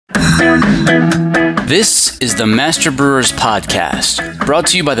This is the Master Brewers Podcast, brought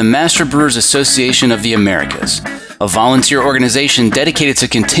to you by the Master Brewers Association of the Americas, a volunteer organization dedicated to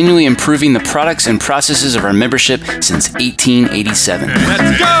continually improving the products and processes of our membership since 1887.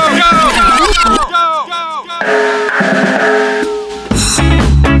 Let's go!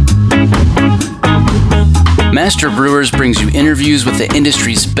 Master Brewers brings you interviews with the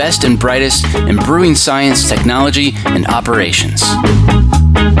industry's best and brightest in brewing science, technology, and operations.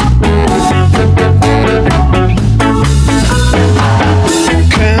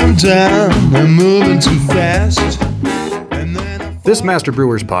 Calm down, I'm moving too fast. This Master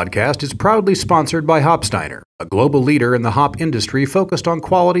Brewers podcast is proudly sponsored by Hopsteiner, a global leader in the hop industry focused on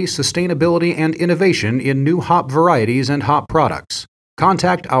quality, sustainability, and innovation in new hop varieties and hop products.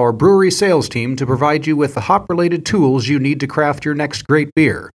 Contact our brewery sales team to provide you with the hop-related tools you need to craft your next great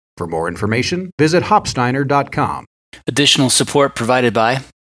beer. For more information, visit hopsteiner.com. Additional support provided by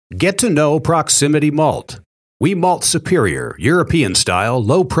Get to know Proximity Malt. We malt superior, European-style,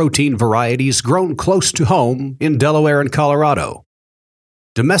 low-protein varieties grown close to home in Delaware and Colorado.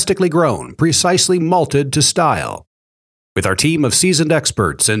 Domestically grown, precisely malted to style. With our team of seasoned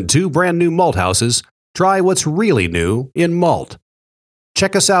experts and 2 brand-new malt houses, try what's really new in malt.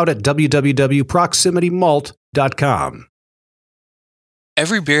 Check us out at www.proximitymalt.com.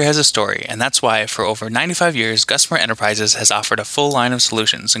 Every beer has a story, and that's why, for over 95 years, Gusmer Enterprises has offered a full line of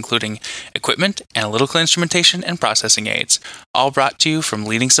solutions, including equipment, analytical instrumentation, and processing aids, all brought to you from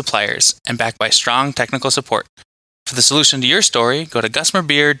leading suppliers and backed by strong technical support. For the solution to your story, go to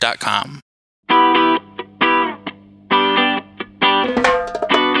gusmerbeer.com.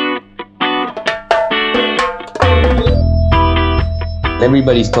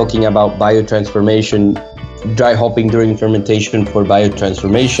 Everybody's talking about biotransformation, dry hopping during fermentation for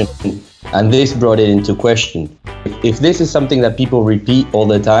biotransformation, and this brought it into question. If this is something that people repeat all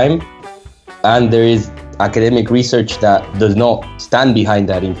the time, and there is academic research that does not stand behind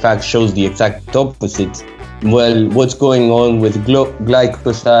that, in fact shows the exact opposite, well, what's going on with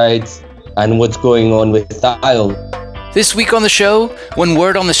glycosides and what's going on with thiol? This week on the show, when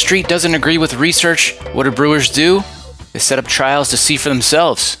word on the street doesn't agree with research, what do brewers do? They set up trials to see for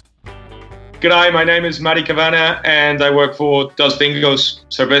themselves. G'day, my name is Mari Cavana and I work for Dos Dingos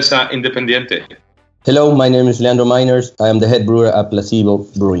Cerveza Independiente. Hello, my name is Leandro Miners. I am the head brewer at Placebo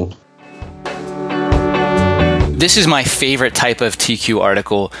Brewing. This is my favorite type of TQ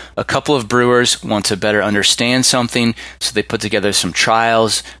article. A couple of brewers want to better understand something, so they put together some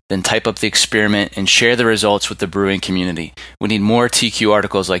trials, then type up the experiment and share the results with the brewing community. We need more TQ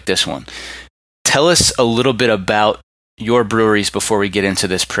articles like this one. Tell us a little bit about your breweries before we get into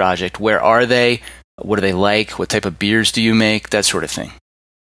this project. Where are they? What are they like? What type of beers do you make? That sort of thing.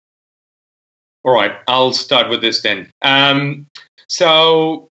 All right, I'll start with this then.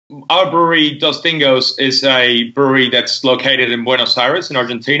 So our brewery, Dos Dingos, is a brewery that's located in Buenos Aires in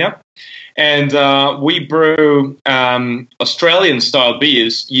Argentina. And we brew Australian-style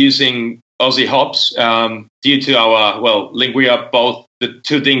beers using Aussie hops due to our, link. We are both the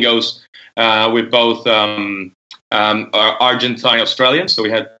 2 Dingos with both Argentine Australians, so we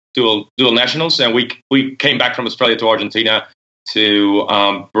had dual nationals, and we came back from Australia to Argentina to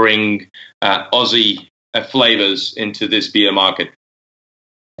bring Aussie flavors into this beer market.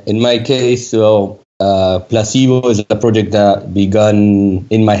 In my case, Placebo is a project that began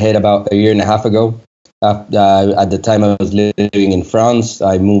in my head about a year and a half ago. At the time I was living in France,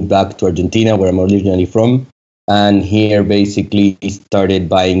 I moved back to Argentina, where I'm originally from. And here basically started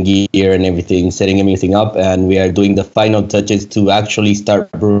buying gear and everything, setting everything up. And we are doing the final touches to actually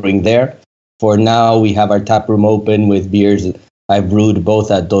start brewing there. For now, we have our tap room open with beers I've brewed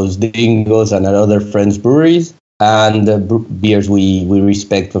both at Dos Dingos and at other friends' breweries. And the beers we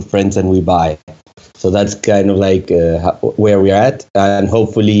respect for friends and we buy. So that's kind of like where we're at. And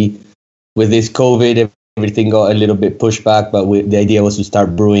hopefully with this COVID, everything got a little bit pushed back. But the idea was to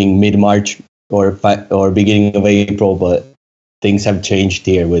start brewing mid-March or beginning of April, but things have changed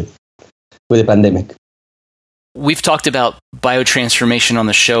here with the pandemic. We've talked about biotransformation on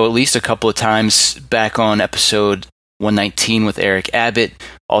the show at least a couple of times, back on episode 119 with Eric Abbott,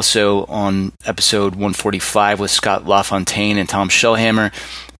 also on episode 145 with Scott LaFontaine and Tom Shellhammer,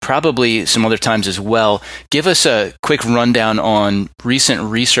 probably some other times as well. Give us a quick rundown on recent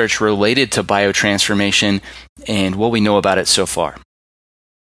research related to biotransformation and what we know about it so far.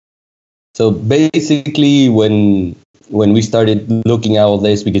 So basically, when we started looking at all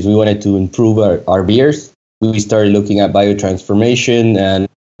this, because we wanted to improve our beers, we started looking at biotransformation,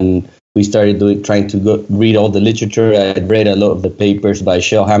 and we started trying to read all the literature. I had read a lot of the papers by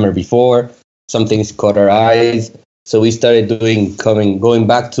Shellhammer before. Some things caught our eyes. So we started going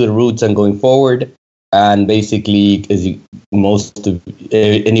back to the roots and going forward. And basically,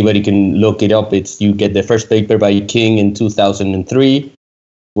 anybody can look it up. You get the first paper by King in 2003,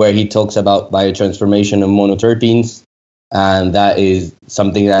 where he talks about biotransformation of monoterpenes. And that is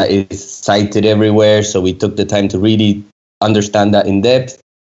something that is cited everywhere. So we took the time to really understand that in depth.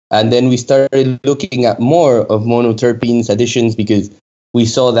 And then we started looking at more of monoterpenes additions because we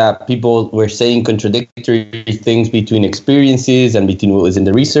saw that people were saying contradictory things between experiences and between what was in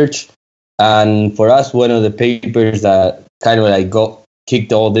the research. And for us, one of the papers that kind of like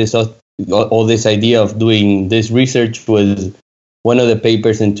kicked all this idea of doing this research was one of the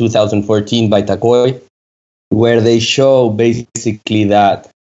papers in 2014 by Takoy, where they show basically that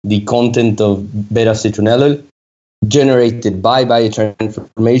the content of beta-citronellol generated by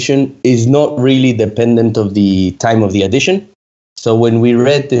biotransformation is not really dependent of the time of the addition. So when we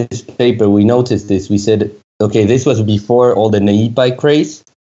read this paper, we noticed this. We said, okay, this was before all the NAIPI craze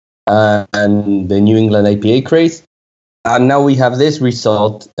and the New England IPA craze. And now we have this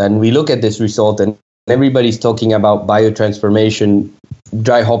result, and we look at this result, and everybody's talking about biotransformation,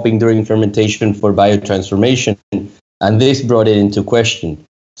 dry hopping during fermentation for biotransformation. And this brought it into question.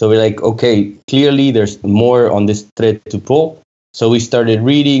 So we're like, okay, clearly there's more on this thread to pull. So we started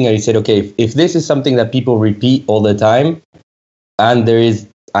reading, and we said, okay, if this is something that people repeat all the time, and there is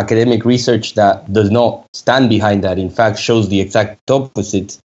academic research that does not stand behind that, in fact, shows the exact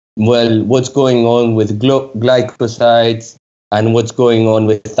opposite, well, what's going on with glycosides and what's going on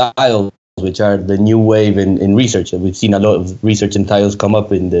with thiols, which are the new wave in research. And we've seen a lot of research in thiols come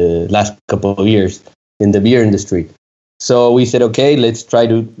up in the last couple of years in the beer industry. So we said, okay, let's try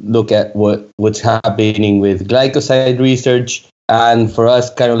to look at what's happening with glycoside research. And for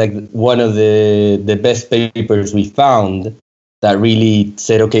us, kind of like one of the best papers we found that really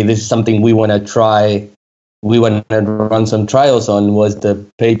said, okay, this is something we want to try. We want to run some trials on was the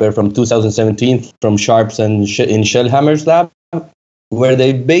paper from 2017 from Sharps and in Shellhammer's lab, where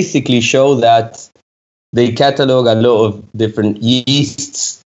they basically show that they catalog a lot of different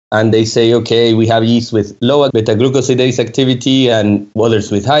yeasts. And they say, okay, we have yeast with low beta-glucosidase activity and others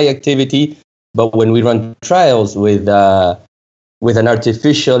with high activity. But when we run trials with an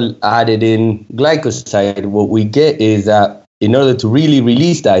artificial added in glycoside, what we get is that in order to really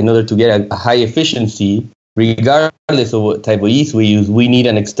release that, in order to get a high efficiency, regardless of what type of yeast we use, we need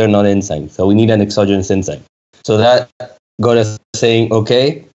an external enzyme. So we need an exogenous enzyme. So that got us saying,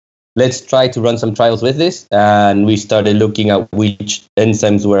 okay, let's try to run some trials with this. And we started looking at which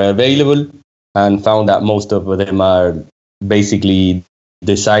enzymes were available and found that most of them are basically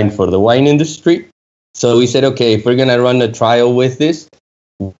designed for the wine industry. So we said, okay, if we're going to run a trial with this,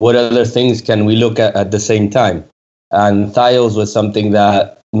 what other things can we look at the same time? And thiols was something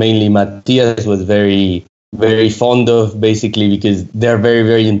that mainly Matthias was very, very fond of, basically because they're very,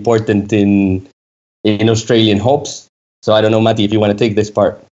 very important in Australian hops. So I don't know, Matti, if you want to take this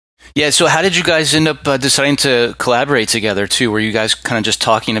part. Yeah, so how did you guys end up deciding to collaborate together too? Were you guys kind of just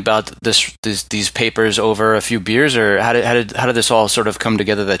talking about these papers over a few beers, or how did this all sort of come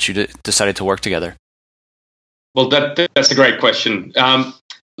together that you decided to work together? Well, that's a great question.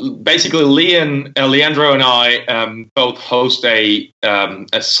 Basically, Leandro and I both host a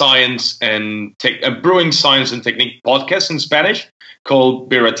science and a brewing science and technique podcast in Spanish called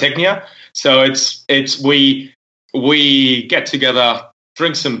Birratecnia. So we get together,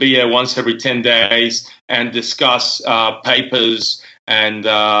 drink some beer once every 10 days, and discuss papers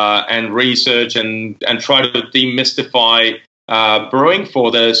and research and try to demystify brewing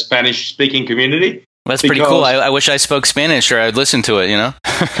for the Spanish-speaking community. That's pretty cool. I wish I spoke Spanish, or I'd listen to it, you know?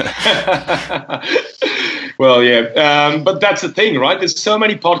 Well, yeah. But that's the thing, right? There's so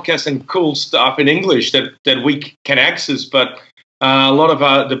many podcasts and cool stuff in English that we can access, but a lot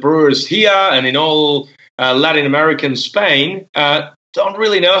of the brewers here and in all Latin America and Spain don't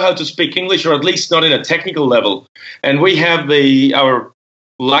really know how to speak English, or at least not in a technical level. And we have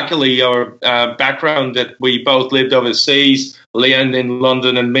luckily our background that we both lived overseas, Leon in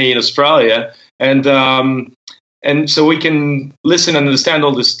London and me in Australia. And so we can listen and understand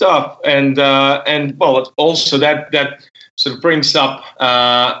all this stuff, and well, also that sort of brings up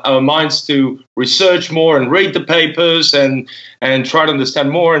our minds to research more and read the papers and try to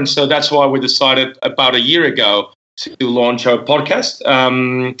understand more. And so that's why we decided about a year ago to launch our podcast.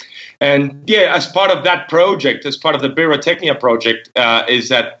 And yeah, as part of that project, as part of the Birratecnia project, is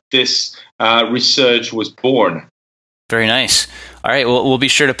that this research was born. Very nice. All right, well, we'll be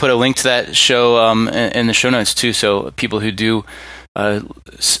sure to put a link to that show in the show notes too, so people who do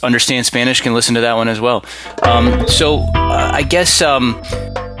understand Spanish can listen to that one as well. So I guess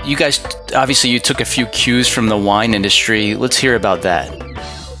you guys, obviously you took a few cues from the wine industry. Let's hear about that.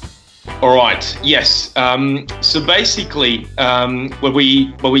 All right. Yes. So basically, what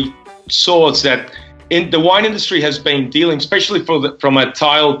we saw is that in the wine industry has been dealing, especially from a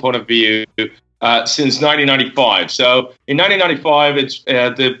tile point of view, since 1995. So in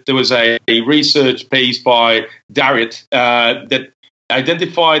 1995, there was a research piece by Darriot that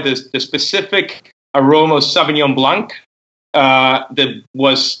identified the specific aroma of Sauvignon Blanc that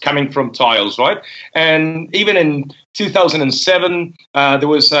was coming from tiles, right? And even in 2007, there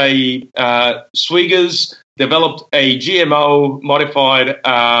was a Swiggers developed a GMO modified,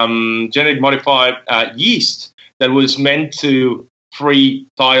 genetic modified yeast that was meant to free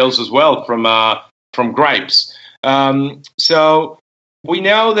tiles as well from grapes. So we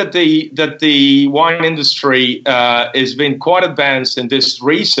know that the wine industry has been quite advanced in this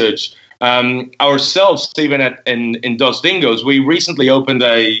research. Ourselves, even in Dos Dingos, we recently opened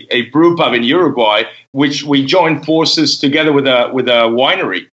a brew pub in Uruguay, which we joined forces together with a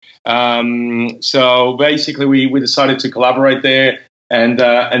winery. So basically, we decided to collaborate there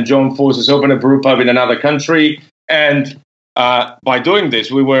and join forces, open a brew pub in another country, and by doing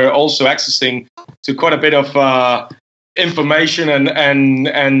this, we were also accessing to quite a bit of information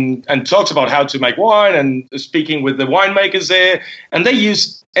and talks about how to make wine, and speaking with the winemakers there, and they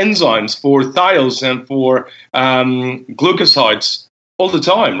use enzymes for thiols and for glucosides all the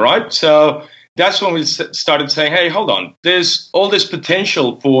time, right? So that's when we started saying, hey, hold on, there's all this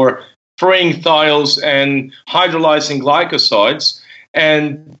potential for freeing thiols and hydrolyzing glycosides,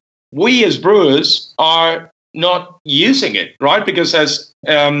 and we as brewers are not using it, right? Because as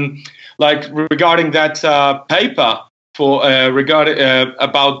regarding that paper for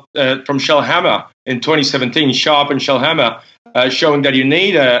about from Shellhammer in 2017, Sharp and Shellhammer, showing that you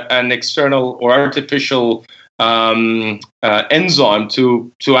need an external or artificial enzyme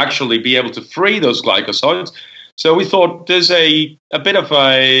to actually be able to free those glycosides. So we thought there's a bit of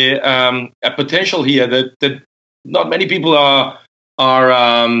a potential here that not many people are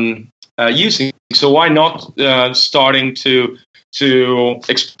using. So why not starting to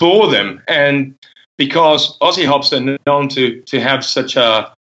explore them? And because Aussie hops are known to have such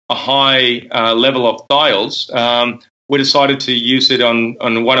a high level of thiols, we decided to use it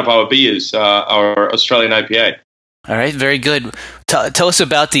on one of our beers, our Australian IPA. All right, very good. Tell us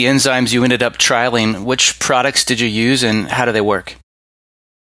about the enzymes you ended up trialing. Which products did you use, and how do they work?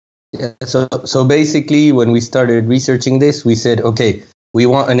 Yeah, so basically, when we started researching this, we said, okay, we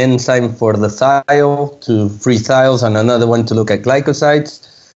want an enzyme for the thiol to free thiols and another one to look at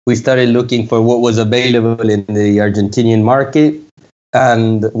glycosides. We started looking for what was available in the Argentinian market,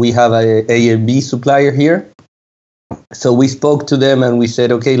 and we have a A&B supplier here. So we spoke to them and we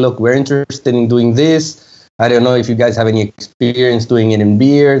said, okay, look, we're interested in doing this. I don't know if you guys have any experience doing it in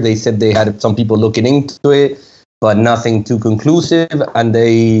beer. They said they had some people looking into it, but nothing too conclusive. And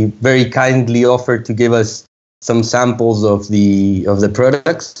they very kindly offered to give us some samples of the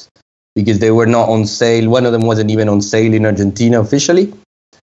products because they were not on sale. One of them wasn't even on sale in Argentina officially.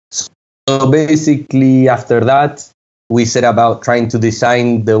 So basically, after that, we set about trying to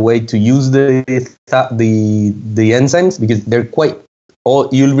design the way to use the enzymes, because they're quite.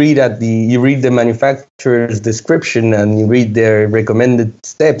 You read the manufacturer's description and you read their recommended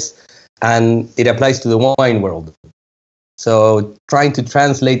steps, and it applies to the wine world. So trying to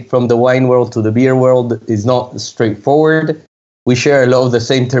translate from the wine world to the beer world is not straightforward. We share a lot of the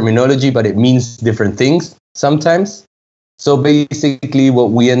same terminology, but it means different things sometimes. So basically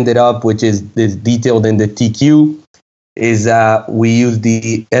what we ended up, which is detailed in the TQ, is we use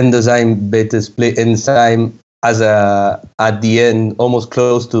the endozyme beta split enzyme as at the end, almost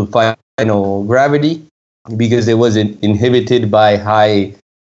close to final gravity, because it was inhibited by high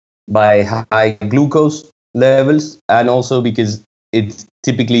glucose levels, and also because it's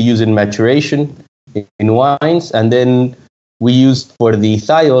typically used in maturation in wines. And then we used, for the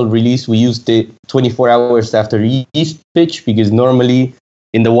thiol release, we used it 24 hours after yeast pitch, because normally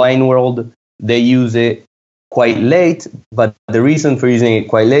in the wine world they use it quite late, but the reason for using it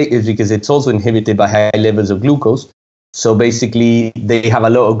quite late is because it's also inhibited by high levels of glucose. So basically they have a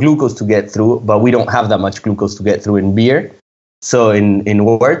lot of glucose to get through, but we don't have that much glucose to get through in beer, so in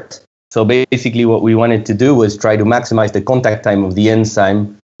wort. So basically what we wanted to do was try to maximize the contact time of the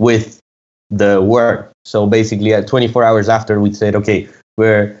enzyme with the wort. So basically at 24 hours after, we said, okay,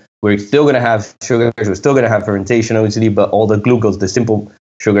 we're still going to have sugars, we're still going to have fermentation obviously, but all the glucose, the simple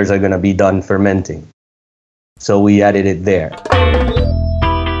sugars, are going to be done fermenting. So we added it there.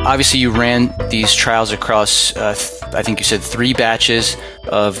 obviously you ran these trials across, I think you said 3 batches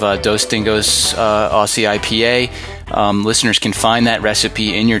of Dos Dingoes Aussie IPA. Listeners can find that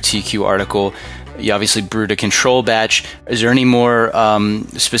recipe in your TQ article. You obviously brewed a control batch. Is there any more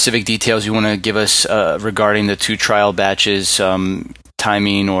specific details you want to give us regarding the 2 trial batches,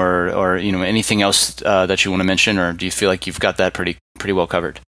 timing, or anything else that you want to mention, or do you feel like you've got that pretty well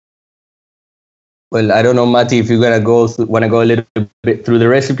covered? Well, I don't know, Matti, if you're gonna want to go a little bit through the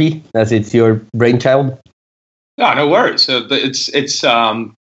recipe, as it's your brainchild. No worries. So it's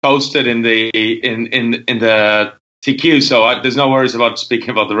posted in the TQ, so there's no worries about speaking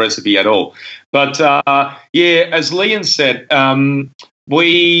about the recipe at all. But as Leon said,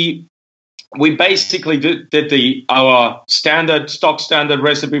 we basically did our stock standard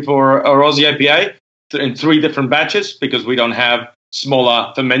recipe for our Aussie IPA in 3 different batches, because we don't have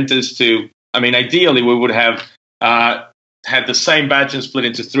smaller fermenters to. I mean, ideally we would have had the same batch and split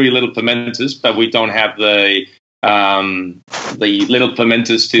into 3 little fermenters, but we don't have the little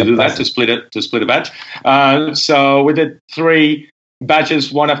fermenters to do that, to split a batch. So we did 3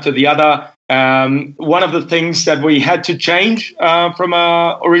 batches, one after the other. One of the things that we had to change from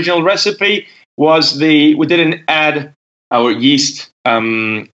our original recipe was we didn't add our yeast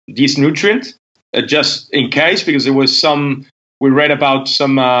nutrient, just in case, because there was we read about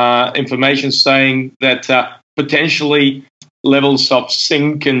some information saying that potentially levels of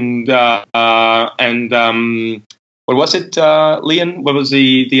zinc and what was it, Leon? What was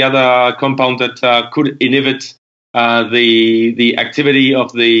the other compound that could inhibit the activity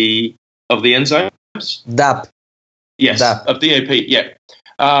of the enzymes? DAP. Yes, DAP. Of DAP. Yeah.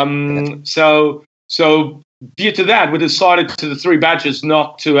 So due to that, we decided to the 3 batches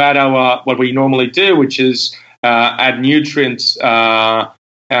not to add what we normally do, which is add nutrients into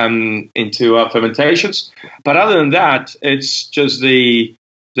our fermentations. But other than that, it's just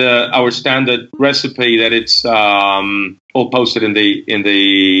our standard recipe that it's all posted in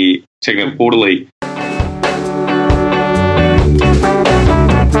the Technical Quarterly.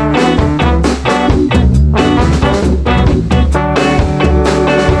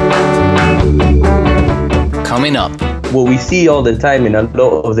 Coming up. What we see all the time in a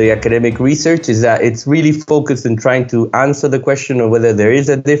lot of the academic research is that it's really focused on trying to answer the question of whether there is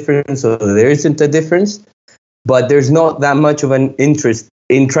a difference or there isn't a difference, but there's not that much of an interest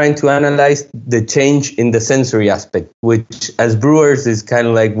in trying to analyze the change in the sensory aspect, which as brewers is kind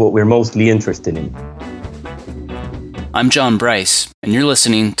of like what we're mostly interested in. I'm John Bryce, and you're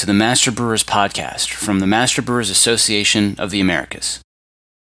listening to the Master Brewers Podcast from the Master Brewers Association of the Americas.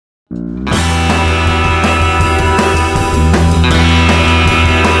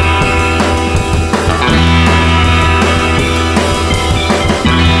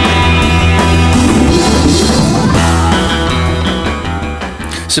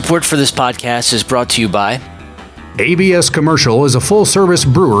 Support for this podcast is brought to you by ABS Commercial is a full-service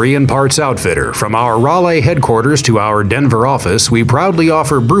brewery and parts outfitter. From our Raleigh headquarters to our Denver office, we proudly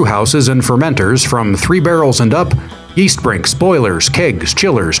offer brew houses and fermenters from 3 barrels and up, yeast brinks, boilers, kegs,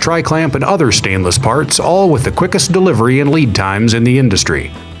 chillers, tri-clamp, and other stainless parts, all with the quickest delivery and lead times in the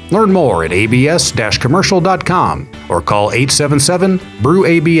industry. Learn more at abs-commercial.com or call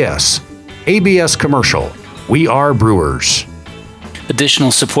 877-BREW-ABS. ABS Commercial. We are brewers.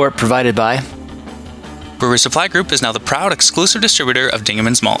 Additional support provided by Brewer Supply Group is now the proud exclusive distributor of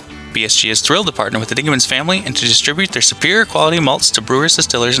Dingemans Malt. BSG is thrilled to partner with the Dingemans family and to distribute their superior quality malts to brewers,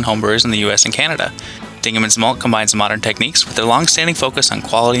 distillers, and homebrewers in the U.S. and Canada. Dingemans Malt combines modern techniques with their long-standing focus on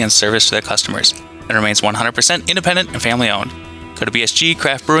quality and service to their customers and remains 100% independent and family-owned. Go to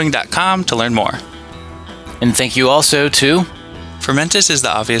bsgcraftbrewing.com to learn more. And thank you also to Fermentis is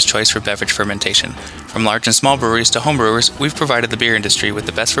the obvious choice for beverage fermentation. From large and small breweries to home brewers, we've provided the beer industry with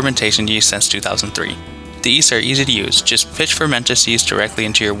the best fermentation yeast since 2003. The yeasts are easy to use. Just pitch Fermentis yeast directly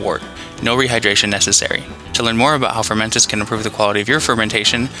into your wort. No rehydration necessary. To learn more about how Fermentis can improve the quality of your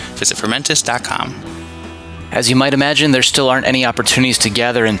fermentation, visit fermentis.com. As you might imagine, there still aren't any opportunities to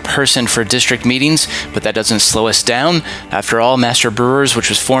gather in person for district meetings, but that doesn't slow us down. After all, Master Brewers, which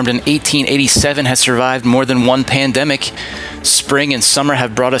was formed in 1887, has survived more than one pandemic. Spring and summer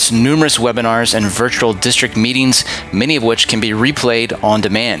have brought us numerous webinars and virtual district meetings, many of which can be replayed on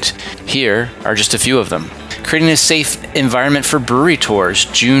demand. Here are just a few of them. Creating a safe environment for brewery tours,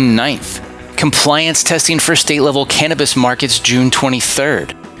 June 9th. Compliance testing for state-level cannabis markets, June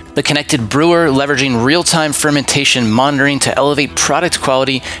 23rd. The Connected Brewer, leveraging real-time fermentation monitoring to elevate product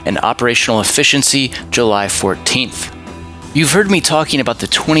quality and operational efficiency, July 14th. You've heard me talking about the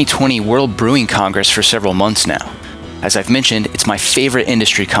 2020 World Brewing Congress for several months now. As I've mentioned, it's my favorite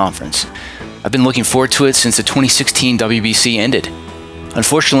industry conference. I've been looking forward to it since the 2016 WBC ended.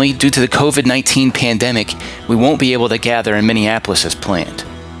 Unfortunately, due to the COVID-19 pandemic, we won't be able to gather in Minneapolis as planned.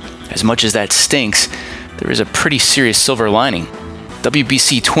 As much as that stinks, there is a pretty serious silver lining.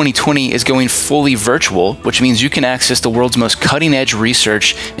 WBC 2020 is going fully virtual, which means you can access the world's most cutting-edge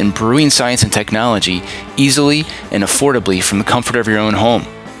research in brewing science and technology easily and affordably from the comfort of your own home.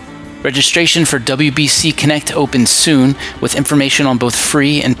 Registration for WBC Connect opens soon with information on both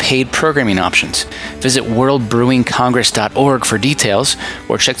free and paid programming options. Visit worldbrewingcongress.org for details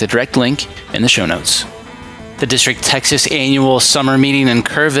or check the direct link in the show notes. The District Texas Annual Summer Meeting in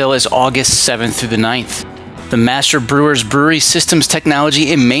Kerrville is August 7th through the 9th. The Master Brewers Brewery Systems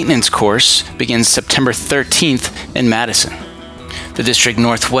Technology and Maintenance course begins September 13th in Madison. The District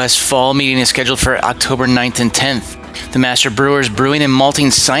Northwest Fall Meeting is scheduled for October 9th and 10th. The Master Brewers Brewing and Malting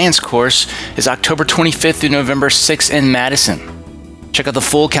Science course is October 25th through November 6th in Madison. Check out the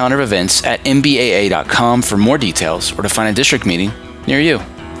full calendar of events at mbaa.com for more details or to find a district meeting near you.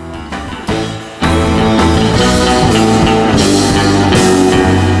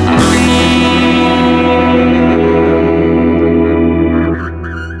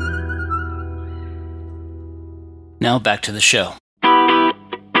 Now back to the show.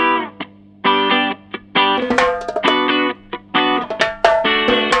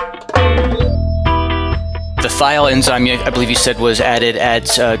 The thiol enzyme, I believe you said, was added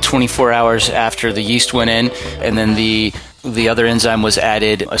at 24 hours after the yeast went in, and then the other enzyme was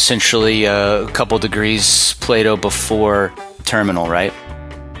added essentially a couple degrees Plato before terminal, right?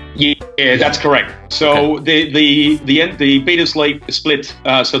 Yeah, that's correct. So okay. the beta split,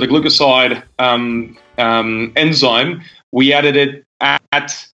 so the glucoside enzyme, we added it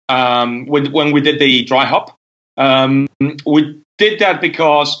at when we did the dry hop. We did that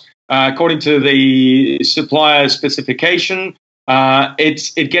because according to the supplier specification,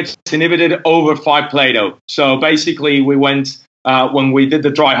 it gets inhibited over 5 Plato. So basically, we went when we did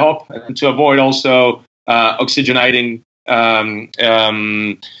the dry hop, and to avoid also oxygenating and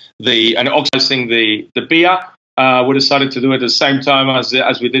oxidizing the beer, we decided to do it at the same time as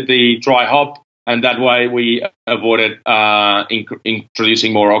we did the dry hop, and that way we avoided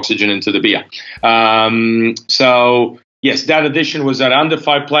introducing more oxygen into the beer. So yes, that addition was at under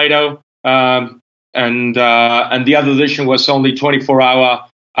 5 Plato, and the other addition was only 24 hours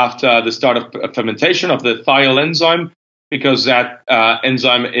after the start of fermentation of the thiol enzyme, because that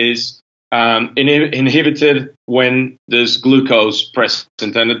enzyme is inhibited when there's glucose present,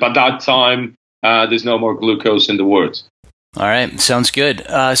 and by that time there's no more glucose in the wort. All right, sounds good.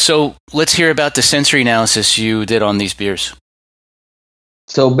 So let's hear about the sensory analysis you did on these beers.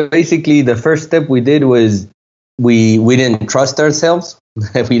 So basically, the first step we did was we didn't trust ourselves.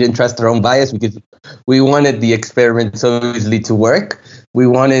 We didn't trust our own bias because we wanted the experiment obviously to work. We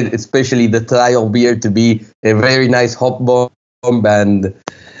wanted especially the thiol beer to be a very nice hop bomb and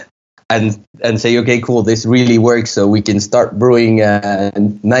say, okay, cool, this really works, so we can start brewing a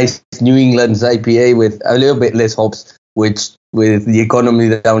nice New England's IPA with a little bit less hops, which with the economy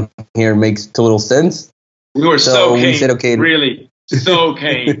down here makes total sense. We were so keen, we said, okay, really, so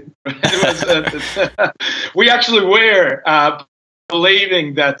keen. We actually were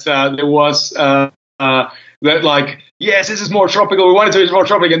believing that there was that, like, yes, this is more tropical. We wanted to be more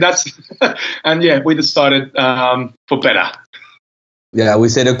tropical, and that's and yeah, we decided for better. Yeah, we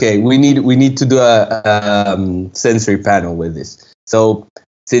said, okay, we need to do a sensory panel with this. So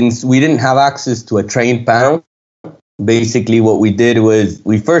since we didn't have access to a trained panel, basically what we did was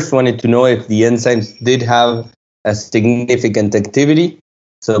we first wanted to know if the enzymes did have a significant activity.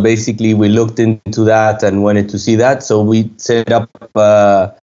 So basically we looked into that and wanted to see that. So we set up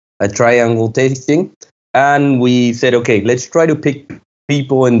a triangle tasting, and we said, okay, let's try to pick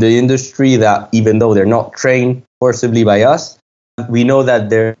people in the industry that, even though they're not trained forcibly by us, we know that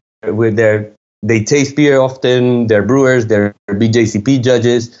they taste beer often, they're brewers, they're BJCP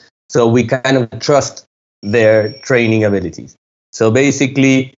judges, so we kind of trust their training abilities. So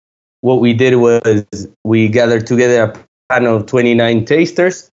basically, what we did was we gathered together a panel of 29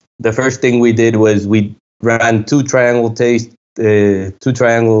 tasters. The first thing we did was we ran two triangle tests,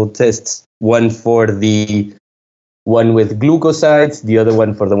 one for the one with glucosides, the other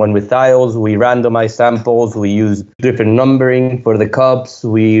one for the one with thiols. We randomized samples. We used different numbering for the cups.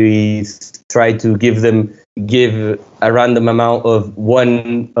 We tried to give a random amount of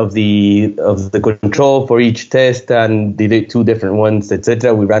one of the control for each test, and did 2 different ones,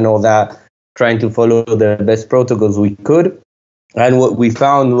 etc. We ran all that, trying to follow the best protocols we could. And what we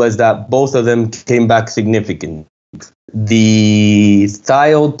found was that both of them came back significant. The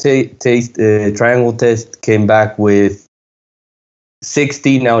thiol triangle test came back with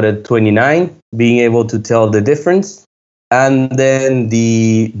 16 out of 29, being able to tell the difference. And then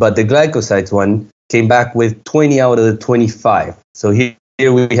the glycosides one came back with 20 out of the 25. So here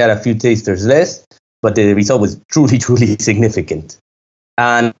we had a few tasters less, but the result was truly, truly significant.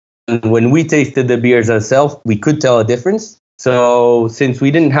 And when we tasted the beers ourselves, we could tell a difference. So since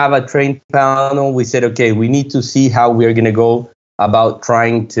we didn't have a trained panel, we said, okay, we need to see how we're going to go about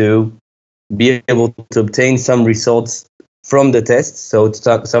trying to be able to obtain some results from the tests. So it's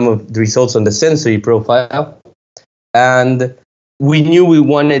some of the results on the sensory profile. And we knew we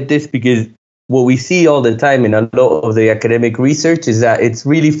wanted this because what we see all the time in a lot of the academic research is that it's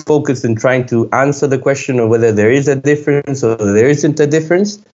really focused on trying to answer the question of whether there is a difference or there isn't a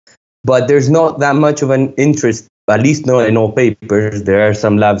difference. But there's not that much of an interest, at least not in all papers, there are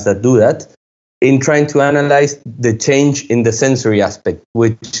some labs that do that, in trying to analyze the change in the sensory aspect,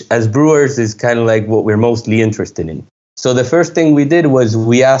 which as brewers is kind of like what we're mostly interested in. So the first thing we did was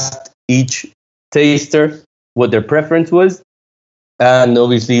we asked each taster what their preference was. And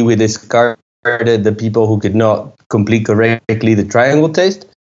obviously we discarded the people who could not complete correctly the triangle test.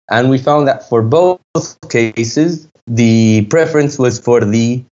 And we found that for both cases, the preference was for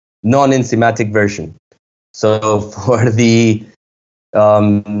the non-enzymatic version. So for the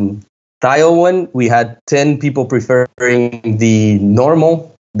thiol one, we had 10 people preferring the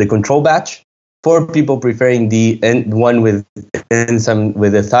normal, the control batch, 4 people preferring the one with enzyme,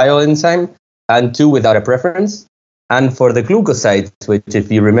 with a thiol enzyme, and 2 without a preference. And for the glucosides, which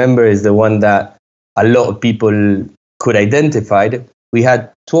if you remember is the one that a lot of people could identify, we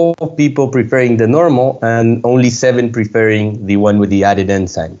had 12 people preferring the normal and only 7 preferring the one with the added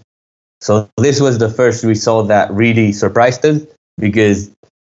enzyme. So this was the first result that really surprised us because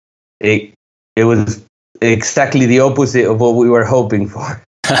it was exactly the opposite of what we were hoping for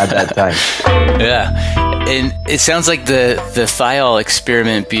at that time. Yeah. And it sounds like the thiol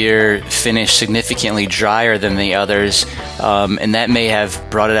experiment beer finished significantly drier than the others, and that may have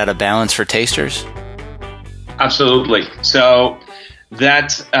brought it out of balance for tasters? Absolutely. So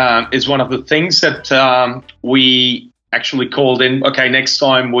that is one of the things that we actually called in. Okay, next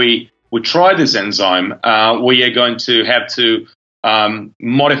time we try this enzyme, we are going to have to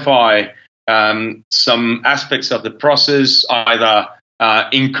modify some aspects of the process, either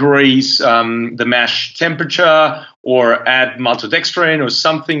increase the mash temperature or add maltodextrin or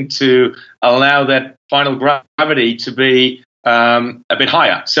something to allow that final gravity to be a bit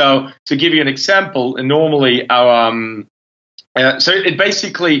higher. So to give you an example, normally our so it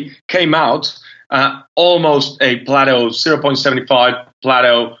basically came out almost a plateau, 0.75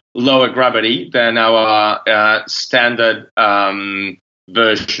 plateau lower gravity than our standard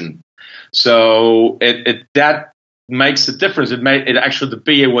version. So that makes a difference. It actually, the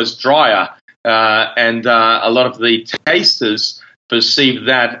beer was drier, and a lot of the tasters perceived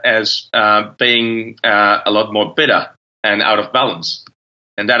that as being a lot more bitter and out of balance,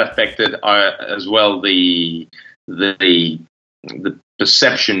 and that affected as well the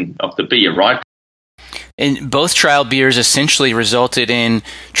perception of the beer, right? And both trial beers essentially resulted in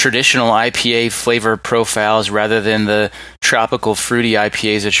traditional IPA flavor profiles rather than the tropical fruity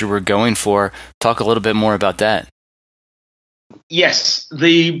IPAs that you were going for. Talk a little bit more about that. Yes,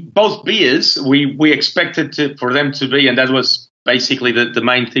 both beers we expected for them to be, and that was basically the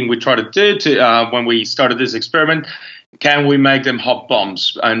main thing we tried to do when we started this experiment. Can we make them hop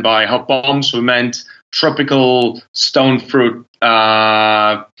bombs? And by hop bombs, we meant tropical stone fruit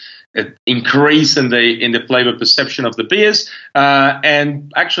increase in the flavor perception of the beers,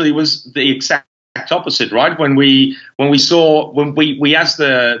 and actually it was the exact opposite, right? When we asked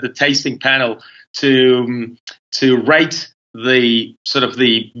the tasting panel to rate the sort of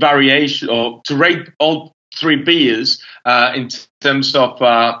the variation, or to rate all 3 beers in terms of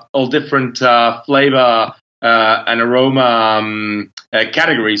all different flavor and aroma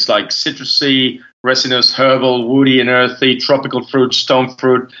categories like citrusy, resinous, herbal, woody and earthy, tropical fruit, stone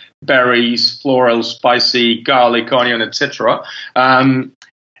fruit, berries, floral, spicy, garlic, onion, etc. And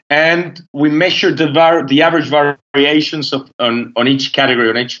we measured the average variations on each category,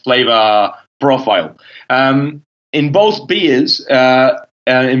 on each flavor profile. In both beers,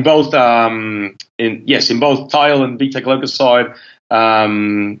 in both thiol and beta-glucoside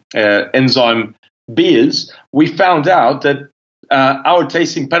enzyme beers, we found out that our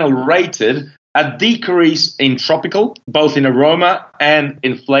tasting panel rated a decrease in tropical, both in aroma and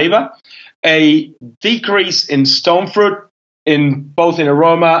in flavor, a decrease in stone fruit in both in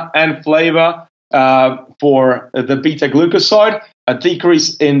aroma and flavor for the beta-glucoside, a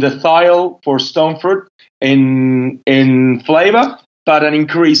decrease in the thiol for stone fruit in flavor, but an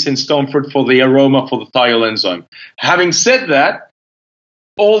increase in stone fruit for the aroma for the thiol enzyme. Having said that,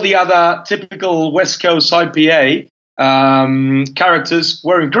 all the other typical West Coast IPA characters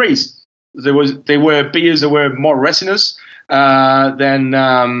were increased. They were beers that were more resinous than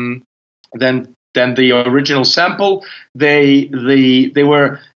the original sample. They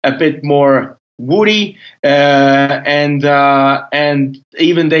were a bit more woody, and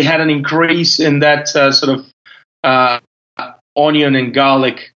even they had an increase in that sort of onion and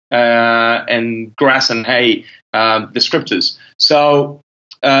garlic and grass and hay descriptors. So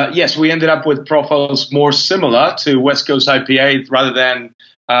yes, we ended up with profiles more similar to West Coast IPA rather than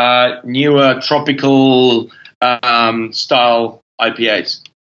newer tropical style IPAs.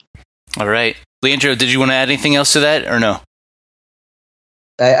 All right. Leandro, did you want to add anything else to that or no?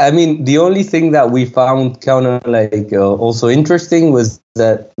 I mean, the only thing that we found kind of like also interesting was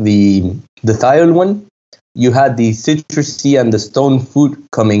that the thiol one, you had the citrusy and the stone fruit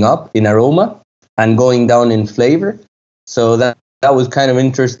coming up in aroma and going down in flavor. So that was kind of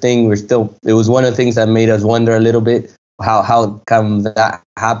interesting. It was one of the things that made us wonder a little bit how come that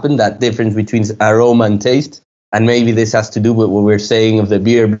happened, that difference between aroma and taste. And maybe this has to do with what we're saying of the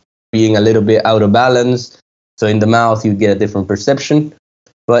beer being a little bit out of balance. So in the mouth, you get a different perception.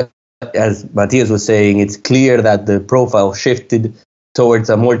 But as Matthias was saying, it's clear that the profile shifted towards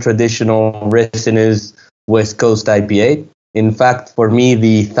a more traditional resinous West Coast IPA. In fact, for me,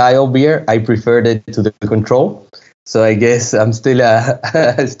 the thiol beer, I preferred it to the Control. So I guess I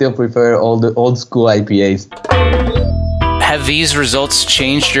still prefer all the old school IPAs. Have these results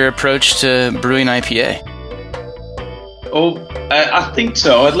changed your approach to brewing IPA? Oh, I think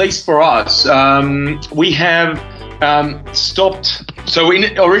so, at least for us. We have stopped. So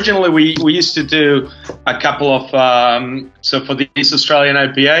originally we used to do a couple of, so for this Australian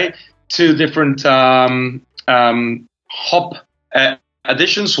IPA, 2 different hop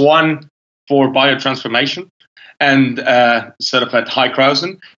additions, one for biotransformation and sort of at high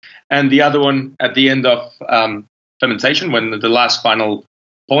Krausen, and the other one at the end of fermentation, when the last final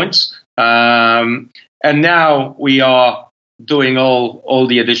points. And now we are doing all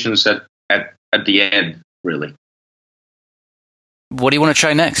the additions at the end, really. What do you want to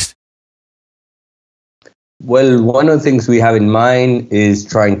try next? Well, one of the things we have in mind is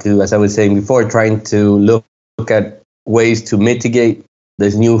trying to, as I was saying before, trying to look at ways to mitigate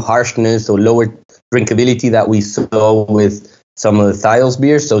this new harshness or lower drinkability that we saw with some of the thiols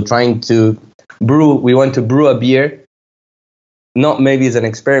beers. So we want to brew a beer, not maybe as an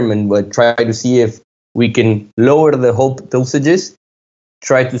experiment, but try to see if we can lower the hop dosages,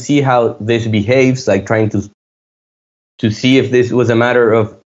 try to see how this behaves, like trying to see if this was a matter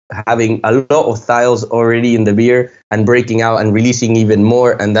of having a lot of thiols already in the beer and breaking out and releasing even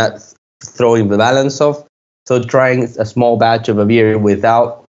more, and that throwing the balance off. So trying a small batch of a beer with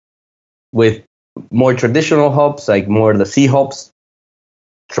more traditional hops, like more the C hops,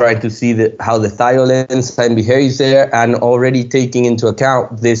 try to see how the thiol enzyme behaves there, and already taking into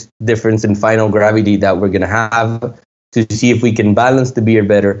account this difference in final gravity that we're going to have to see if we can balance the beer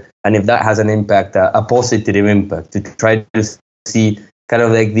better, and if that has an impact, a positive impact, to try to see kind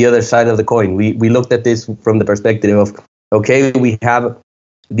of like the other side of the coin. We looked at this from the perspective of, okay, we have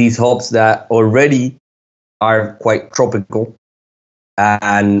these hops that already are quite tropical,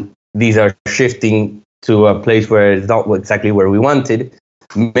 and these are shifting to a place where it's not exactly where we wanted.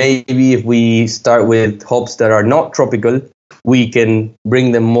 Maybe if we start with hops that are not tropical, we can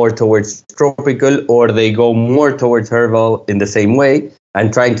bring them more towards tropical, or they go more towards herbal in the same way,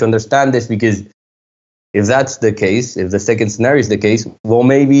 and trying to understand this, because if that's the case, if the second scenario is the case, well,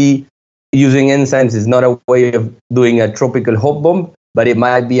 maybe using enzymes is not a way of doing a tropical hop bomb, but it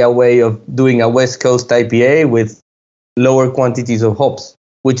might be a way of doing a West Coast IPA with lower quantities of hops,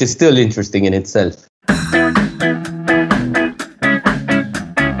 which is still interesting in itself.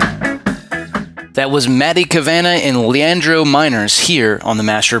 That was Matty Cavanna and Leandro Miners here on the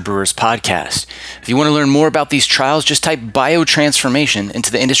Master Brewers Podcast. If you want to learn more about these trials, just type biotransformation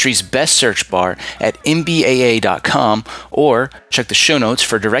into the industry's best search bar at mbaa.com, or check the show notes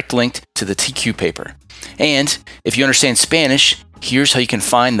for a direct link to the TQ paper. And if you understand Spanish, here's how you can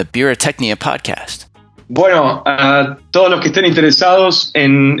find the Birratecnia podcast. Bueno, todos los que estén interesados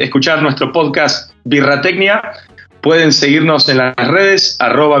en escuchar nuestro podcast Birratecnia, pueden seguirnos en las redes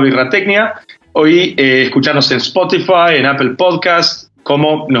 @Birratecnia. Hoy escucharnos en Spotify, en Apple Podcast,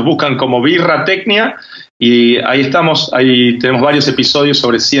 nos buscan como Birratecnia, y ahí estamos, ahí tenemos varios episodios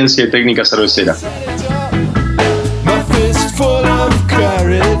sobre ciencia y técnica cervecera.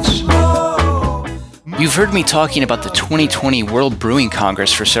 You've heard me talking about the 2020 World Brewing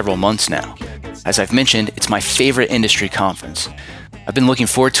Congress for several months now. As I've mentioned, it's my favorite industry conference. I've been looking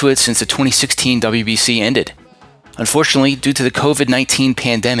forward to it since the 2016 WBC ended. Unfortunately, due to the COVID-19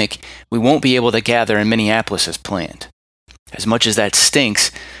 pandemic, we won't be able to gather in Minneapolis as planned. As much as that stinks,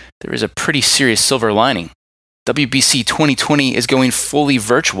 there is a pretty serious silver lining. WBC 2020 is going fully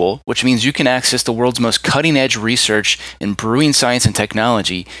virtual, which means you can access the world's most cutting-edge research in brewing science and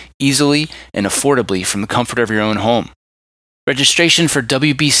technology easily and affordably from the comfort of your own home. Registration for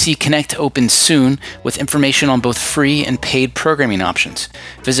WBC Connect opens soon with information on both free and paid programming options.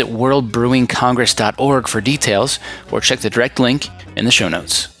 Visit worldbrewingcongress.org for details or check the direct link in the show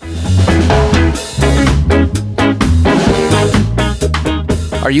notes.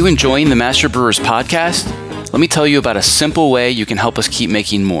 Are you enjoying the Master Brewers podcast? Let me tell you about a simple way you can help us keep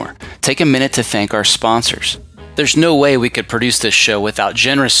making more. Take a minute to thank our sponsors. There's no way we could produce this show without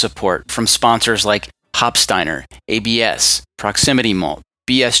generous support from sponsors like Hopsteiner, ABS, Proximity Malt,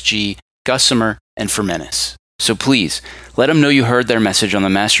 BSG, Gussamer, and Fermentis. So please, let them know you heard their message on the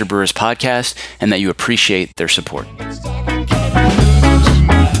Master Brewers podcast and that you appreciate their support.